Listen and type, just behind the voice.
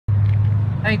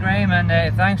Hey Graham,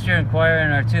 and thanks for your inquiry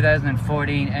on our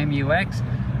 2014 MUX.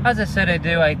 As I said, I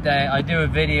do a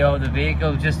video of the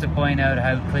vehicle just to point out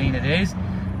how clean it is.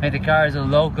 The car is a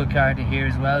local car to here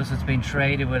as well, so it's been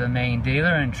traded with a main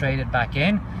dealer and traded back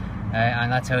in,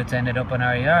 and that's how it's ended up in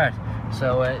our yard.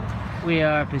 So we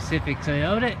are Pacific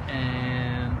Toyota,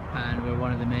 and we're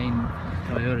one of the main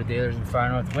Toyota dealers in far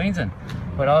north Queensland.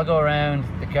 But I'll go around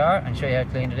the car and show you how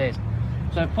clean it is.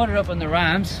 So I put it up on the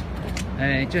Rams,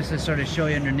 just to sort of show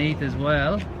you underneath as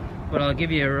well, but I'll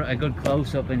give you a good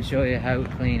close-up and show you how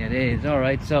clean it is.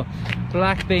 Alright, so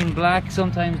black being black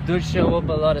sometimes does show up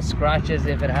a lot of scratches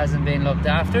if it hasn't been looked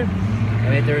after. I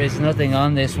mean, there is nothing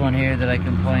on this one here that I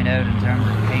can point out in terms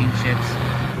of paint chips,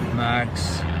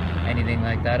 marks, anything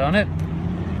like that on it.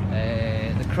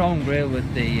 The chrome grille with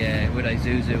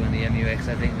Isuzu and the MUX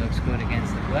I think looks good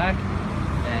against the black,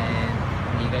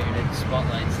 and you got your little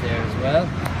spotlights there as well.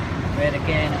 Red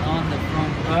again on the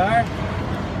front bar,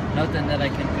 nothing that I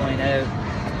can point out,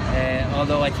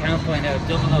 although I can point out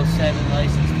 007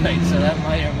 license plate, so that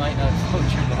might or might not float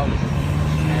your boat.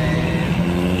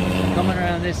 Coming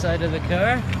around this side of the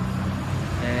car,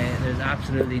 there's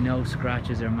absolutely no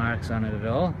scratches or marks on it at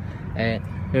all.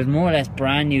 There's more or less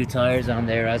brand new tyres on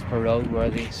there as per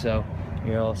roadworthy, so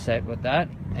you're all set with that.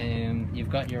 You've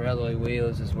got your alloy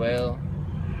wheels as well.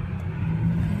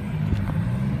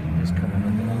 Just coming up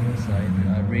along the side,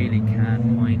 I really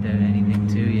can't point out anything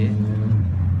to you.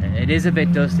 It is a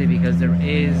bit dusty because they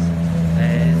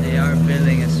are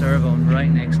building a servo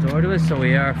right next door to us, so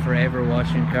we are forever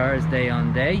washing cars day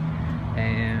on day,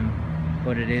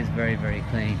 but it is very, very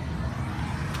clean.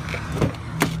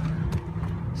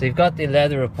 So you've got the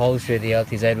leather upholstery of the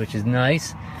LTZ, which is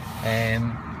nice.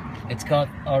 It's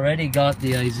already got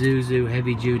the Isuzu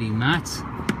heavy duty mats,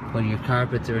 but your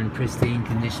carpets are in pristine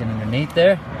condition underneath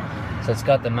there. So it's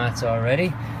got the mats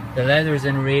already. The leather is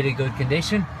in really good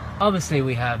condition. Obviously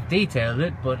we have detailed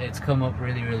it, but it's come up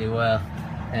really, really well.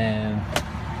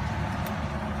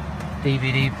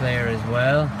 DVD player as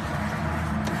well,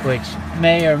 which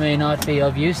may or may not be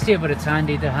of use to you, but it's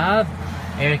handy to have.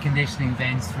 Air conditioning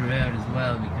vents throughout as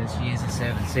well, because she is a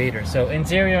 7-seater. So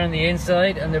interior on the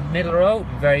inside and the middle row,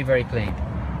 very, very clean.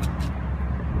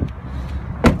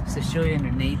 To show you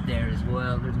underneath there as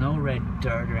well, there's no red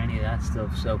dirt or any of that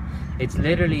stuff, so it's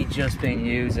literally just been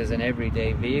used as an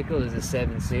everyday vehicle, as a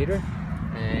 7-seater,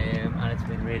 and it's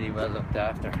been really well looked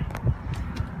after.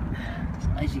 So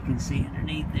as you can see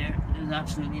underneath there, there's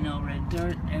absolutely no red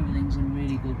dirt. Everything's in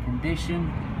really good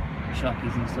condition.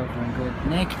 Shockies and stuff are in good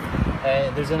nick.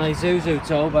 There's an Isuzu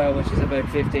tow bar, which is about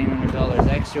 $1,500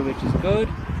 extra, which is good.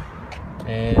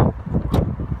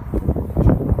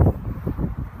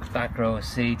 Back row of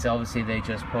seats, obviously they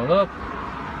just pull up,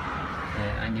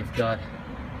 and you've got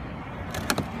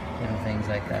little things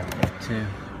like that there too.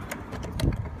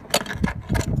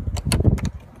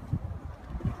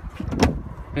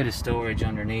 Bit of storage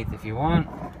underneath if you want,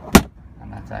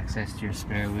 and that's access to your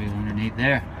spare wheel underneath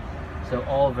there. So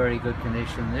all very good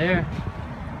condition there,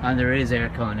 and there is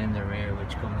aircon in the rear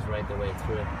which comes right the way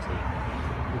through it, so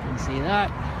you can see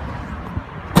that.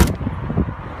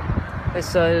 This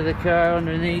side of the car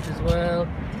underneath as well,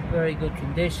 very good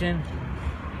condition.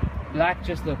 Black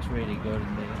just looks really good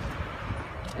in this.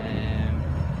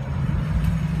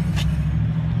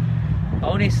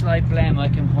 Only slight blame I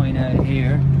can point out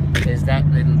here is that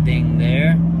little ding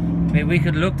there. I mean, we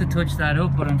could look to touch that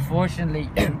up, but unfortunately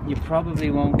you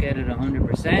probably won't get it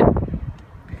 100%.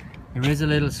 There is a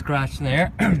little scratch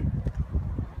there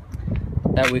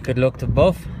that we could look to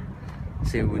buff,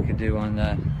 see what we could do on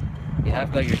that. You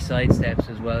have got your side steps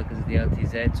as well because of the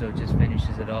LTZ, so it just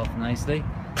finishes it off nicely.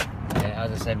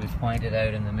 As I said, we've pointed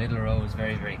out in the middle row is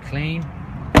very, very clean.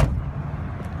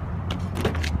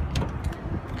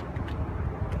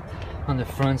 On the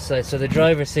front side, so the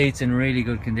driver's seat's in really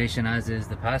good condition, as is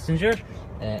the passenger.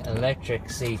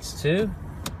 Electric seats too,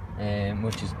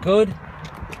 which is good.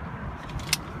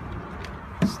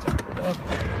 Start it up.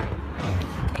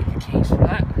 Keep the keys for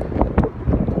that.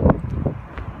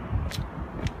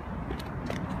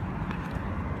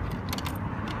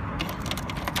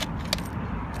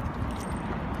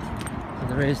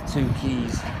 There is 2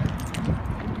 keys,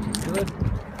 which is good.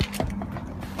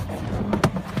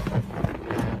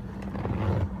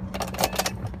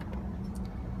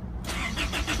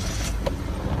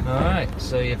 Alright,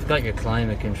 so you've got your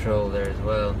climate control there as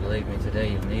well. Believe me,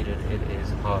 today you'll need it. It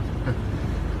is hot.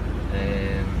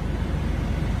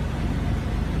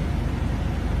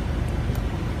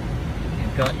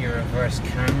 You've got your reverse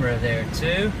camera there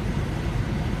too,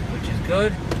 which is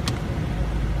good.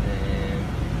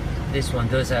 This one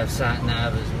does have sat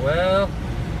nav as well,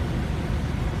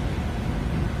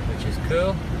 which which is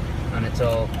cool, and it's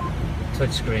all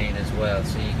touchscreen as well,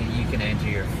 so you can enter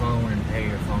your phone and pair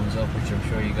your phones up, which I'm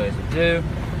sure you guys will do.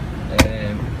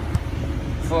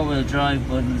 Four-wheel drive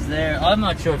buttons there. I'm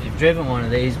not sure if you've driven one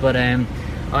of these, but I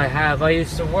have. I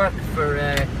used to work for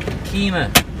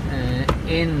Kima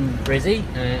in Brizzy,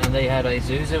 and they had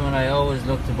Isuzu, and I always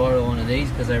looked to borrow one of these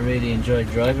because I really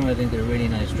enjoyed driving. I think they're a really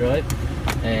nice drive.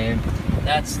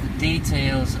 That's the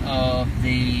details of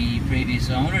the previous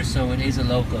owner, so it is a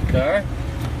local car,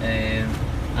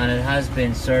 and it has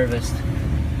been serviced.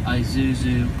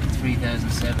 Isuzu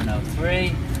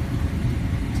 300703,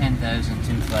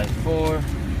 10,254,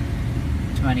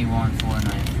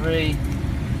 21,493,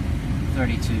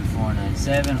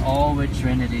 32,497, all with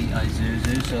Trinity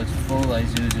Isuzu, so it's full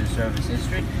Isuzu service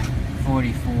history.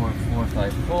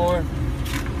 44,454,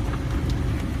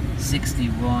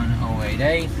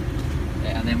 61,088,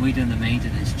 and then we done the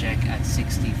maintenance check at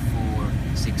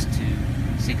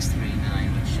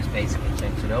 64,62639, which just basically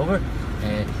checks it over.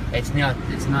 It's not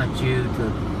due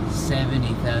to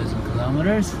 70,000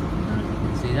 kilometers. I don't know if you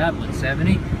can see that, but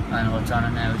 70, and what's on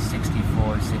it now is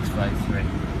 64,653.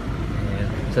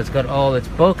 So it's got all its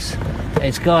books.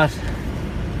 It's got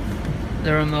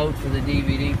the remote for the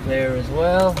DVD player as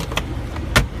well.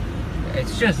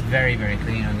 It's just very, very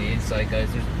clean on the inside, guys.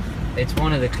 It's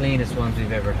one of the cleanest ones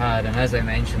we've ever had, and as I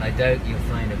mentioned, I doubt you'll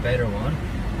find a better one.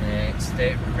 It's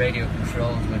radio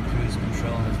controls with cruise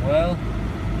control as well.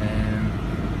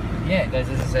 Yeah, guys,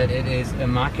 as I said, it is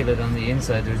immaculate on the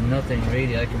inside. There's nothing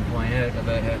really I can point out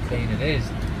about how clean it is.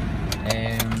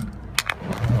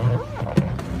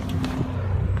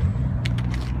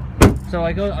 So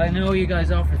I know you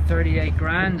guys offer 38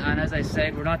 grand, and as I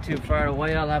said, we're not too far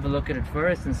away. I'll have a look at it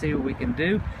first and see what we can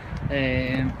do.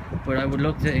 But I would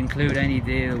look to include any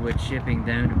deal with shipping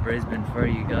down to Brisbane for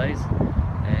you guys,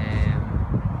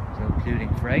 so including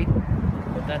freight.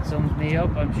 But that sums me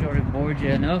up. I'm sure it bored you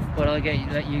enough, but I'll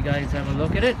let you guys have a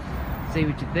look at it, see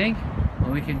what you think,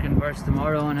 and we can converse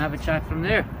tomorrow and have a chat from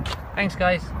there. Thanks,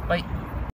 guys. Bye.